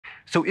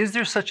So is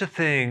there such a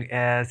thing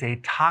as a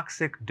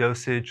toxic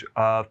dosage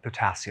of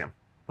potassium?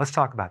 Let's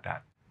talk about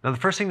that. Now, the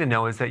first thing to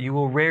know is that you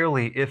will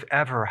rarely, if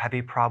ever, have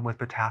a problem with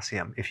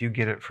potassium if you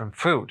get it from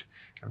food.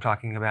 I'm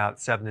talking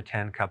about 7 to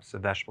 10 cups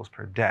of vegetables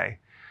per day,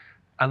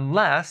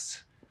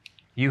 unless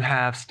you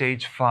have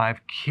stage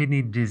 5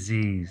 kidney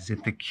disease.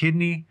 If the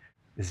kidney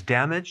is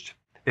damaged,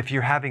 if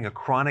you're having a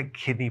chronic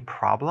kidney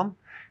problem,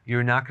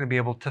 you're not going to be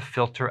able to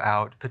filter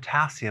out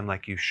potassium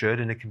like you should,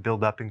 and it can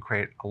build up and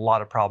create a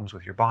lot of problems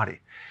with your body.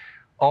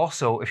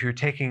 Also, if you're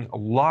taking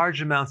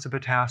large amounts of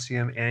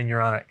potassium and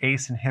you're on an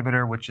ACE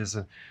inhibitor, which is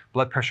a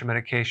blood pressure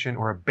medication,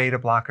 or a beta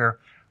blocker,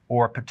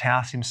 or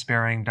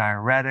potassium-sparing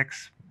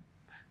diuretics,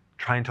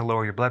 trying to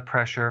lower your blood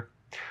pressure,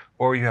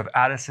 or you have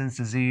Addison's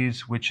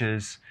disease, which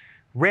is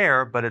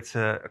rare, but it's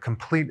a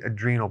complete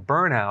adrenal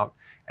burnout,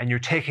 and you're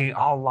taking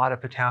a lot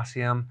of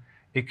potassium,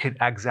 it could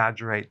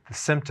exaggerate the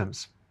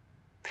symptoms.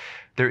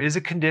 There is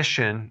a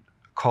condition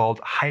called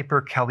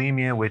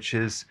hyperkalemia, which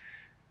is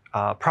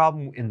a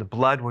problem in the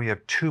blood where you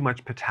have too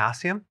much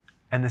potassium,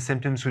 and the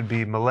symptoms would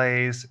be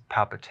malaise,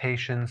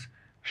 palpitations,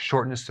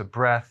 shortness of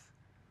breath,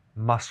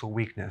 muscle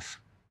weakness.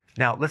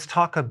 Now, let's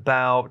talk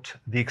about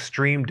the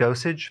extreme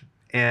dosage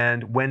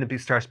and when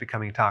it starts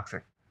becoming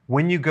toxic.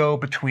 When you go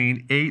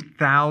between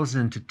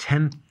 8,000 to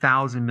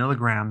 10,000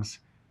 milligrams,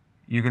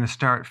 you're going to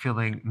start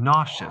feeling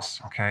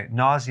nauseous, okay?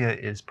 Nausea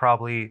is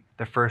probably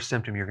the first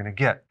symptom you're going to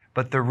get.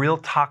 But the real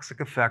toxic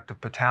effect of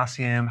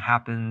potassium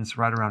happens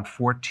right around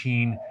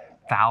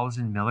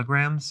 14,000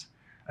 milligrams,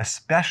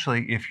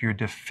 especially if you're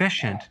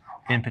deficient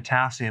in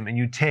potassium and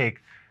you take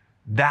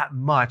that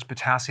much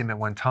potassium at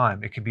one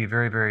time. It could be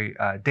very, very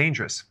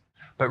dangerous.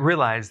 But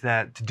realize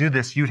that to do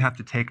this, you'd have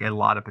to take a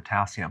lot of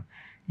potassium.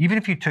 Even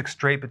if you took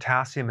straight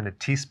potassium in a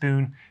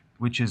teaspoon,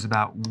 which is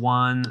about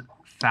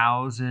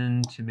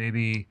 1,000 to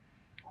maybe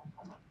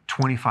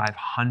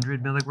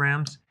 2,500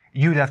 milligrams,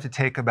 you'd have to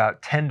take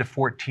about 10 to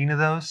 14 of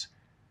those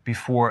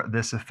before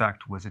this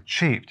effect was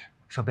achieved.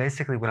 So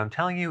basically what I'm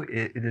telling you,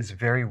 it is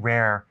very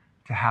rare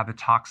to have a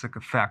toxic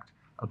effect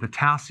of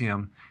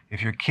potassium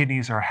if your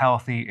kidneys are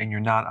healthy and you're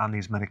not on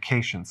these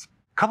medications.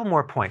 A couple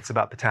more points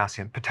about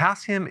potassium.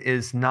 Potassium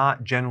is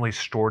not generally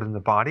stored in the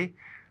body.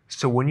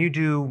 So when you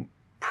do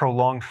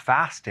prolonged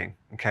fasting,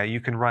 okay, you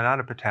can run out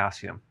of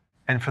potassium.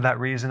 And for that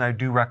reason, I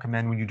do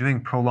recommend when you're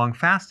doing prolonged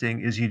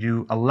fasting is you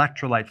do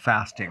electrolyte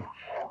fasting,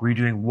 where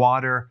you're doing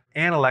water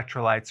and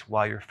electrolytes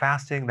while you're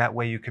fasting. That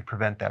way you could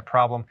prevent that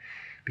problem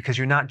because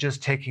you're not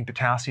just taking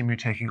potassium, you're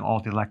taking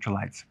all the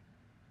electrolytes.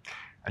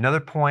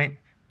 Another point,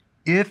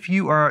 if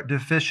you are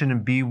deficient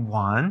in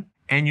B1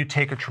 and you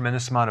take a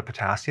tremendous amount of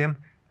potassium,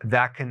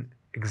 that can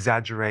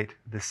exaggerate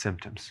the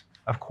symptoms.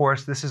 Of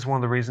course, this is one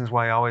of the reasons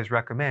why I always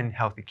recommend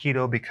healthy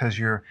keto, because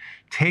you're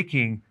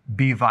taking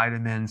B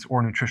vitamins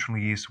or nutritional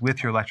yeast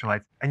with your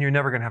electrolytes, and you're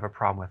never going to have a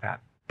problem with that.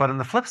 But on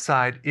the flip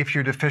side, if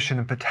you're deficient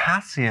in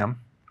potassium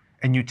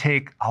and you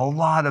take a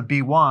lot of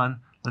B1,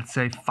 let's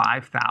say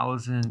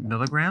 5,000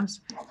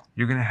 milligrams,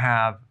 you're going to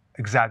have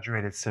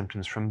exaggerated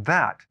symptoms from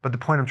that. But the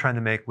point I'm trying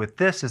to make with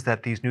this is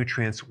that these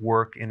nutrients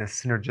work in a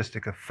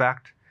synergistic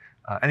effect.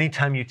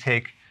 Anytime you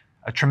take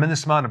a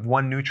tremendous amount of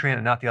one nutrient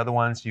and not the other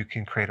ones, you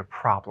can create a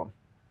problem.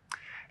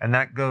 And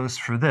that goes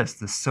for this,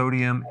 the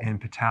sodium and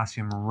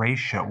potassium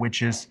ratio,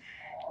 which is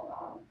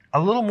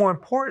a little more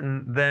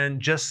important than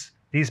just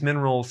these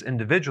minerals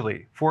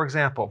individually. For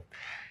example,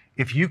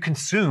 if you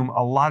consume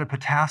a lot of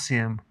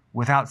potassium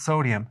without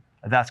sodium,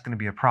 that's going to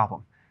be a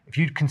problem. If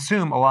you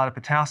consume a lot of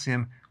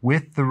potassium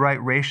with the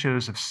right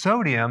ratios of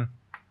sodium,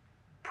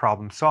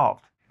 problem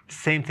solved.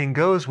 Same thing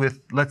goes with,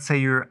 let's say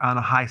you're on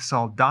a high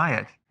salt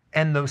diet,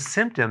 and those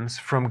symptoms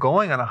from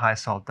going on a high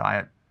salt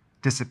diet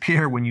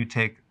disappear when you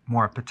take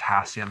more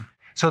potassium.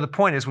 So the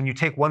point is, when you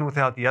take one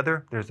without the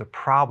other, there's a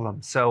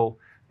problem. So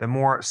the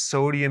more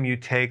sodium you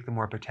take, the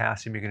more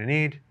potassium you're going to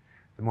need.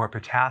 The more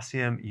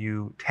potassium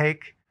you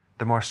take,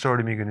 the more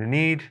sodium you're going to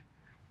need.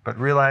 But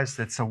realize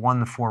that's a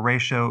 1:4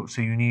 ratio,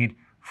 so you need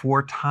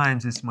 4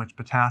 times as much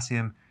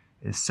potassium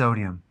as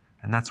sodium.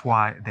 And that's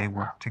why they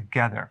work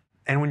together.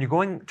 And when you're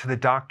going to the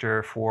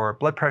doctor for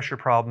blood pressure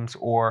problems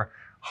or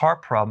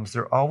heart problems,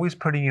 they're always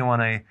putting you on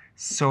a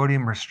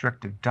sodium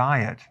restrictive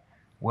diet.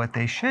 What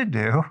they should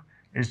do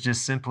is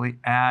just simply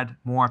add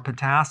more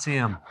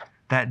potassium.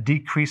 That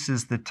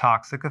decreases the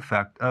toxic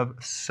effect of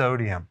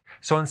sodium.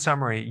 So in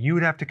summary, you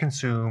would have to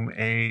consume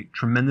a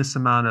tremendous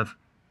amount of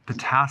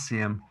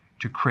potassium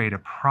to create a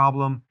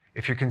problem.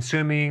 If you're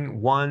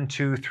consuming 1,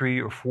 2,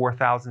 3, or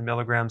 4,000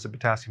 milligrams of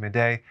potassium a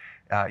day,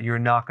 you're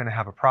not going to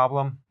have a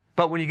problem.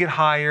 But when you get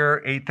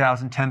higher,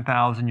 8,000,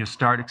 10,000, you'll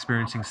start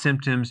experiencing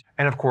symptoms.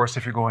 And of course,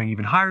 if you're going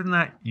even higher than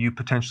that, you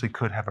potentially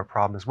could have a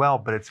problem as well,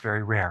 but it's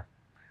very rare.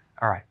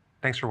 All right,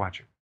 thanks for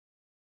watching.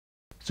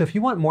 So if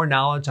you want more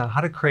knowledge on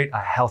how to create a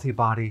healthy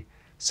body,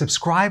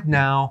 subscribe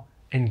now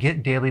and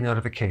get daily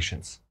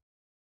notifications.